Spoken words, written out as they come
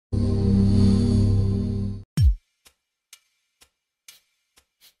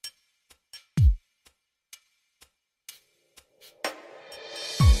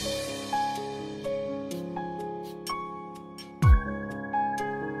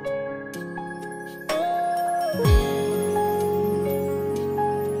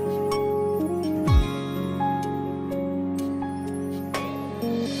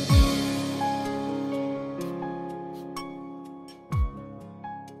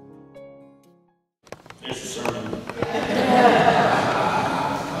There's the sermon.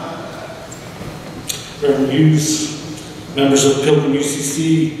 Reverend Hughes, members of Pilgrim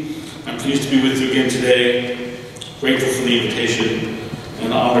UCC, I'm pleased to be with you again today, grateful for the invitation,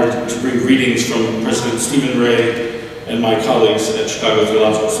 and honored to bring greetings from President Stephen Ray and my colleagues at Chicago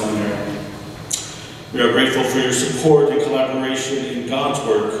Theological Seminary. We are grateful for your support and collaboration in God's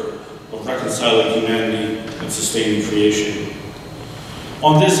work of reconciling humanity and sustaining creation.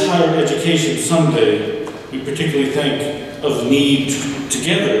 On this Higher Education Sunday, we particularly think of the need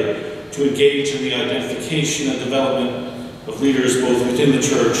together to engage in the identification and development of leaders both within the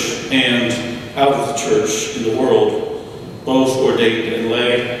church and out of the church in the world, both ordained and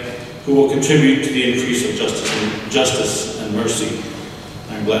lay, who will contribute to the increase of justice and mercy.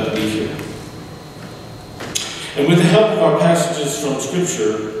 I'm glad to be here. And with the help of our passages from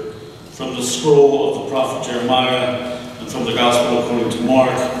Scripture, from the scroll of the prophet Jeremiah, and from the Gospel according to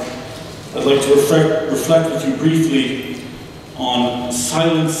Mark, I'd like to reflect with you briefly on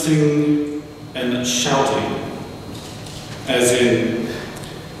silencing and shouting, as in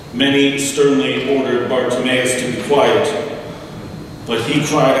many sternly ordered Bartimaeus to be quiet, but he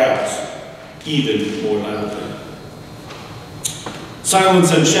cried out even more loudly.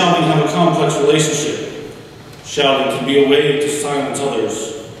 Silence and shouting have a complex relationship. Shouting can be a way to silence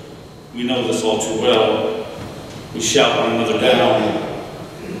others. We know this all too well. We shout one another down.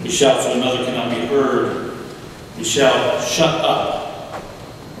 We shout so another cannot be heard. We shout, "Shut up."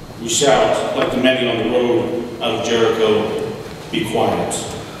 We shout, like the many on the road out of Jericho, "Be quiet."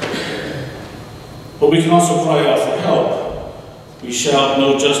 But we can also cry out for help. We shout,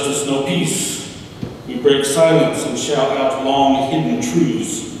 "No justice, no peace." We break silence and shout out long-hidden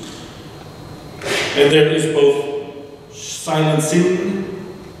truths. And there is both silencing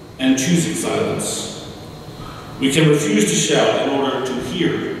and choosing silence. We can refuse to shout in order to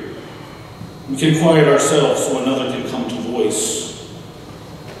hear. We can quiet ourselves so another can come to voice.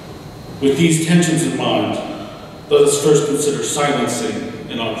 With these tensions in mind, let us first consider silencing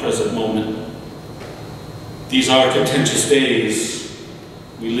in our present moment. These are contentious days.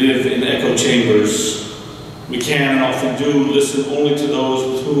 We live in echo chambers. We can and often do listen only to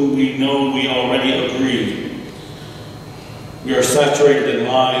those with whom we know we already agree. We are saturated in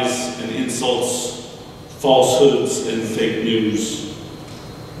lies and insults, falsehoods and fake news.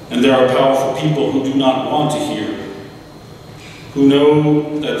 And there are powerful people who do not want to hear, who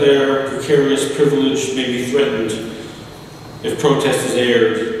know that their precarious privilege may be threatened if protest is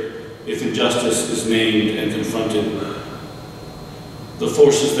aired, if injustice is named and confronted. The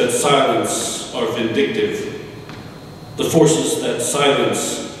forces that silence are vindictive. The forces that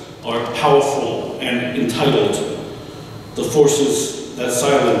silence are powerful and entitled. The forces that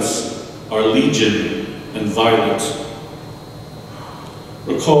silence are legion and violent.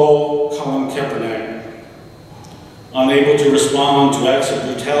 Recall Colin Kaepernick, unable to respond to acts of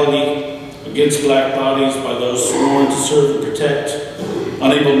brutality against black bodies by those sworn to serve and protect,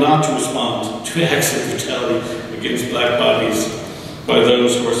 unable not to respond to acts of brutality against black bodies by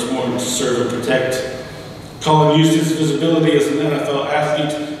those who are sworn to serve and protect. Colin used his visibility as an NFL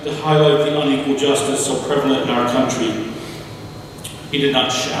athlete to highlight the unequal justice so prevalent in our country. He did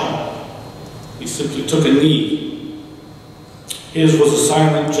not shout. He simply took a knee. His was a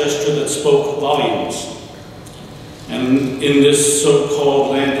silent gesture that spoke volumes. And in this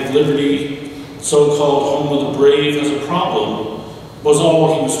so-called land of liberty, so-called home of the brave as a problem, was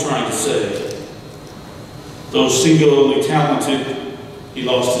all he was trying to say. Though singularly talented, he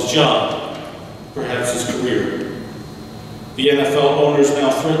lost his job, perhaps his career. The NFL owners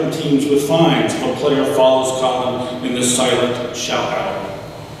now threaten teams with fines if a player follows Colin in this silent shout-out.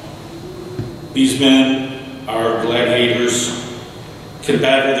 These men, our gladiators, can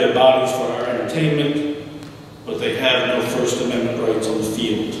battle their bodies for our entertainment, but they have no First Amendment rights on the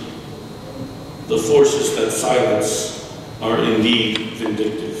field. The forces that silence are indeed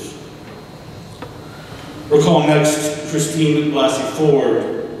vindictive. Recall next Christine Blasey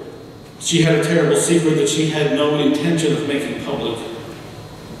Ford. She had a terrible secret that she had no intention of making public.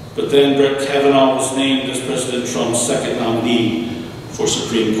 But then Brett Kavanaugh was named as President Trump's second nominee for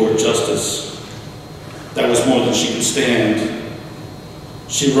Supreme Court Justice. That was more than she could stand.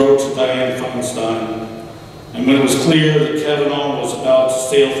 She wrote to Dianne Feinstein, and when it was clear that Kavanaugh was about to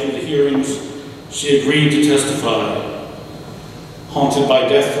sail through the hearings, she agreed to testify. Haunted by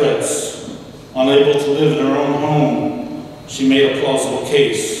death threats, unable to live in her own home, she made a plausible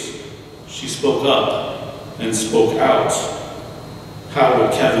case. She spoke up and spoke out. How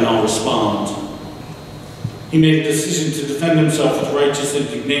would Kavanaugh respond? He made a decision to defend himself with righteous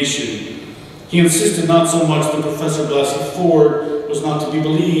indignation. He insisted not so much that Professor Blasey Ford was not to be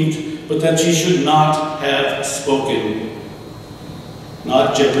believed, but that she should not have spoken,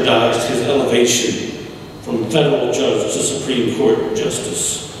 not jeopardized his elevation from federal judge to Supreme Court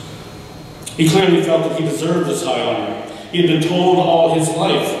justice. He clearly felt that he deserved this high honor. He had been told all his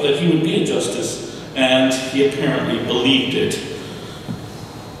life that he would be a justice, and he apparently believed it.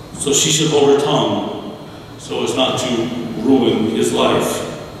 So she should hold her tongue so as not to ruin his life,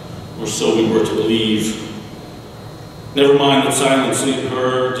 or so we were to believe. Never mind that silencing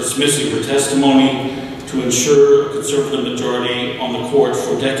her, dismissing her testimony to ensure a conservative majority on the court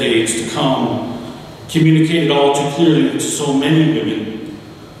for decades to come, communicated all too clearly to so many women,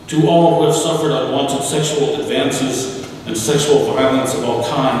 to all who have suffered unwanted sexual advances and sexual violence of all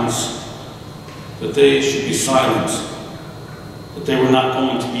kinds, that they should be silent, that they were not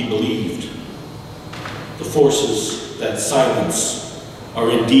going to be believed. The forces that silence are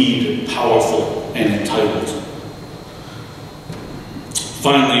indeed powerful and entitled.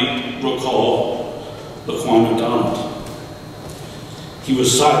 Finally, recall Laquan McDonald. He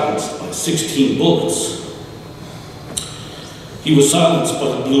was silenced by 16 bullets. He was silenced by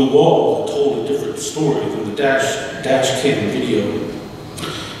the blue wall that told a different story than the dash cam video.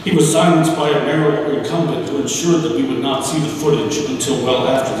 He was silenced by a mayoral incumbent who ensured that we would not see the footage until well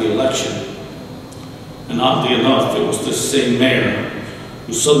after the election. And oddly enough, it was this same mayor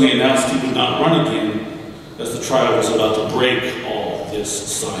who suddenly announced he would not run again as the trial was about to break all this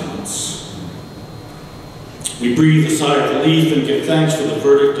silence. We breathe a sigh of relief and give thanks for the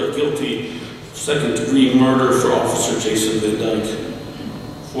verdict of guilty second-degree murder for Officer Jason Van Dyke,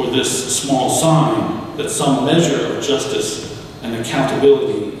 for this small sign that some measure of justice and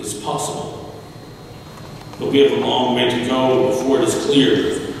accountability is possible. But we have a long way to go before it is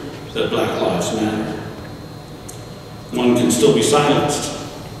clear that Black Lives Matter. One can still be silenced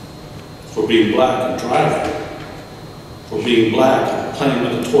for being black and driving, for being black and playing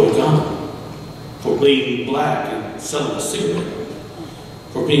with a toy gun, for being black and selling a cigarette,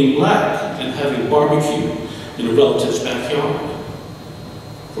 for being black and having barbecue in a relative's backyard,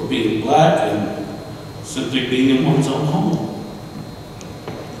 for being black and simply being in one's own home.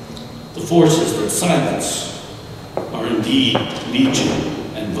 The forces that silence are indeed legion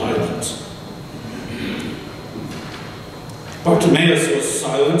and violent. Bartimaeus was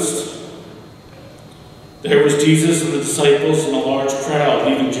silenced. There was Jesus and the disciples and a large crowd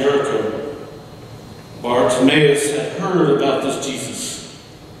leaving Jericho. Bartimaeus had heard about this Jesus.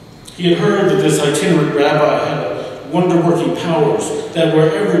 He had heard that this itinerant rabbi had wonder-working powers, that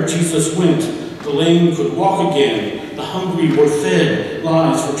wherever Jesus went, the lame could walk again, the hungry were fed,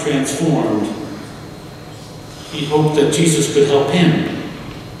 lives were transformed. He hoped that Jesus could help him,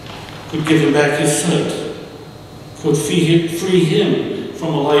 could give him back his sight, could free him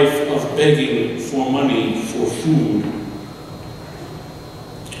from a life of begging for money for food.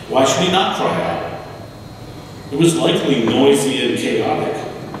 Why should he not cry out? It was likely noisy and chaotic.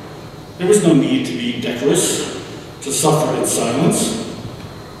 There was no need to be decorous, to suffer in silence.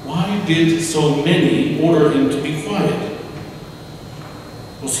 Why did so many order him to be quiet?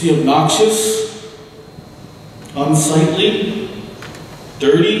 Was he obnoxious, unsightly,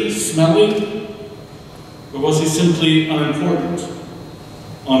 dirty, smelly? Or was he simply unimportant,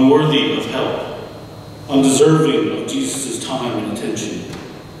 unworthy of help, undeserving of Jesus' time and attention?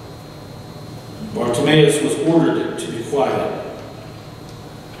 Bartimaeus was ordered to be quiet,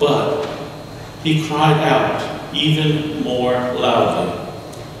 but he cried out even more loudly.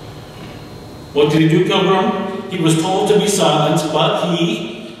 What did he do, Pilgrim? He was told to be silent, but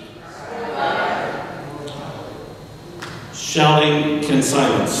he... Shouting can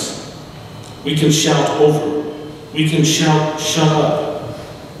silence. We can shout over. We can shout, shut up.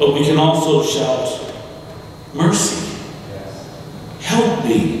 But we can also shout, mercy. Help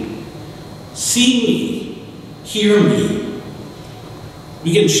me. See me. Hear me.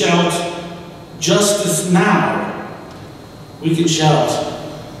 We can shout, justice now. We can shout,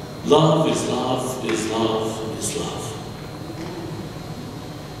 love is love is love is love.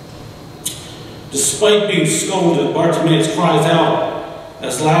 Despite being scolded, Bartimaeus cries out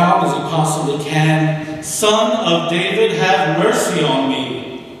as loud as he possibly can, Son of David, have mercy on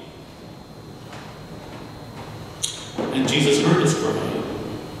me. And Jesus heard his cry.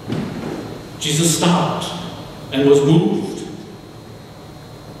 Jesus stopped and was moved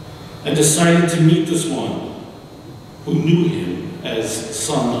and decided to meet this one who knew him as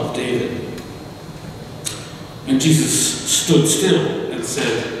Son of David. And Jesus stood still and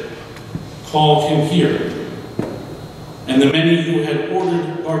said, call him here. And the many who had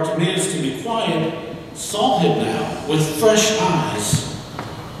ordered Bartimaeus to be quiet saw him now with fresh eyes.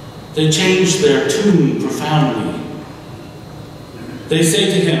 They changed their tune profoundly. They say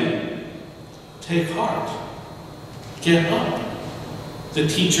to him, take heart. Get up. The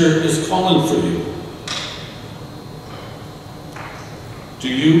teacher is calling for you.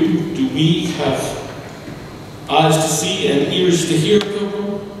 Do we have eyes to see and ears to hear,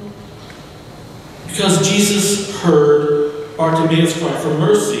 Pilgrim? Because Jesus heard Bartimaeus cry for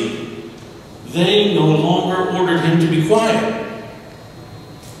mercy, they no longer ordered him to be quiet.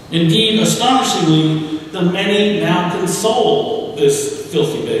 Indeed, astonishingly, the many now console this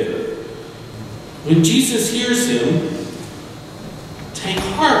filthy beggar. When Jesus hears him, take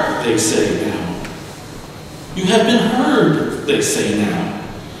heart, they say now. You have been heard, they say now.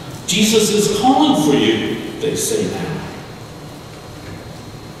 Jesus is calling for you, they say now.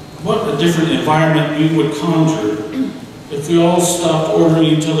 What a different environment we would conjure if we all stopped ordering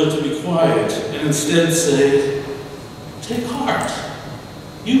each other to be quiet and instead say, take heart.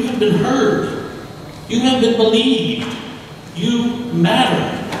 You have been heard. You have been believed. You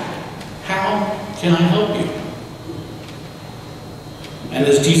matter. How can I help you? And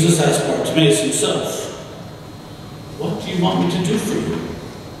as Jesus asked Bartimaeus himself, what do you want me to do for you?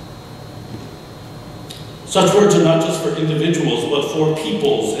 Such words are not just for individuals, but for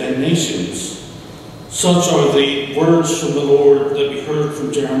peoples and nations. Such are the words from the Lord that we heard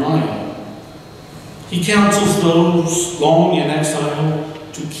from Jeremiah. He counsels those long in exile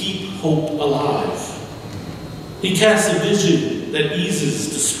to keep hope alive. He casts a vision that eases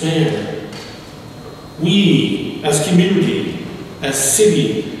despair. We, as community, as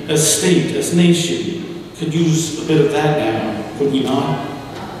city, as state, as nation, could use a bit of that now, could we not?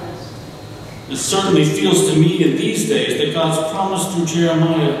 It certainly feels to me in these days that God's promise through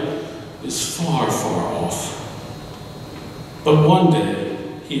Jeremiah is far, far off. But one day,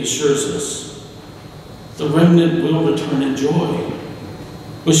 he assures us, the remnant will return in joy,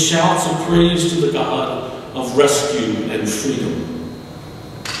 with shouts of praise to the God of rescue and freedom.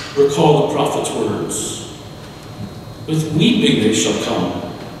 Recall the prophet's words. With weeping they shall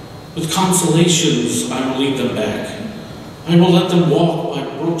come. With consolations I will lead them back. I will let them walk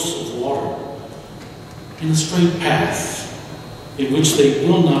by brooks of water, in a straight path in which they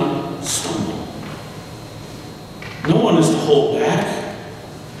will not stumble. No one is to hold back.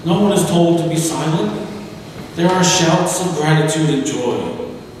 No one is told to be silent. There are shouts of gratitude and joy.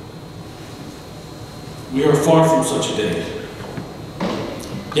 We are far from such a day.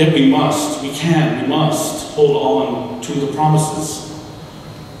 Yet we must hold on to the promises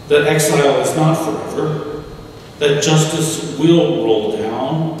that exile is not forever, that justice will roll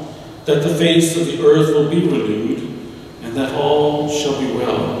down, that the face of the earth will be renewed, and that all shall be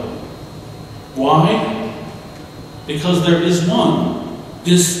well. Why? Because there is one,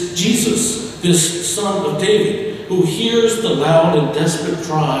 this Jesus, this Son of David, who hears the loud and desperate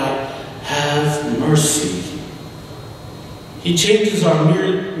cry, have mercy. He changes our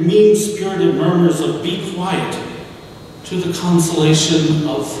mean-spirited murmurs of be quiet to the consolation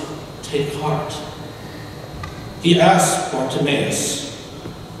of take heart. He asks Bartimaeus,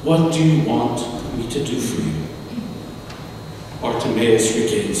 what do you want me to do for you? Bartimaeus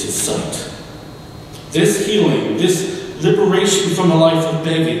regains his sight. This healing, this liberation from a life of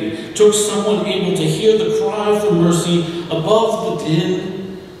begging, took someone able to hear the cry for mercy above the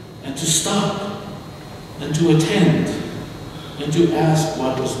din, and to stop, and to attend, and to ask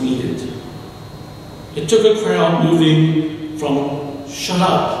what was needed. It took a crowd moving from shut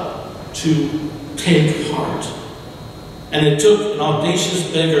up to take heart. And it took an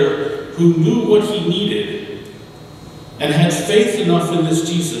audacious beggar who knew what he needed and had faith enough in this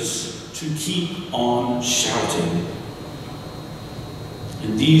Jesus to keep on shouting.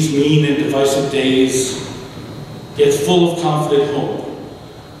 In these mean and divisive days, yet full of confident hope,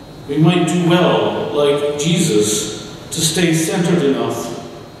 we might do well, like Jesus, to stay centered enough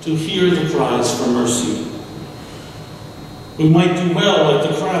to hear the cries for mercy. We might do well, like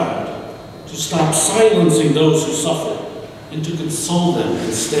the crowd, to stop silencing those who suffer and to console them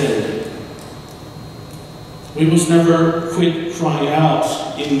instead. We must never quit crying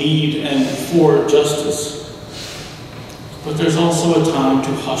out in need and for justice. But there's also a time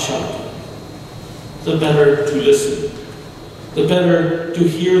to hush up, the better to listen, the better to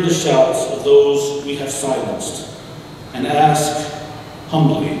hear the shouts of those we have silenced, and ask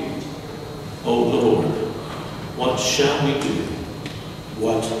humbly, O Lord, what shall we do?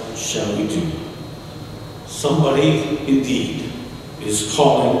 What shall we do? Somebody indeed is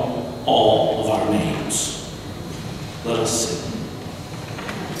calling all of our names. Let us sing.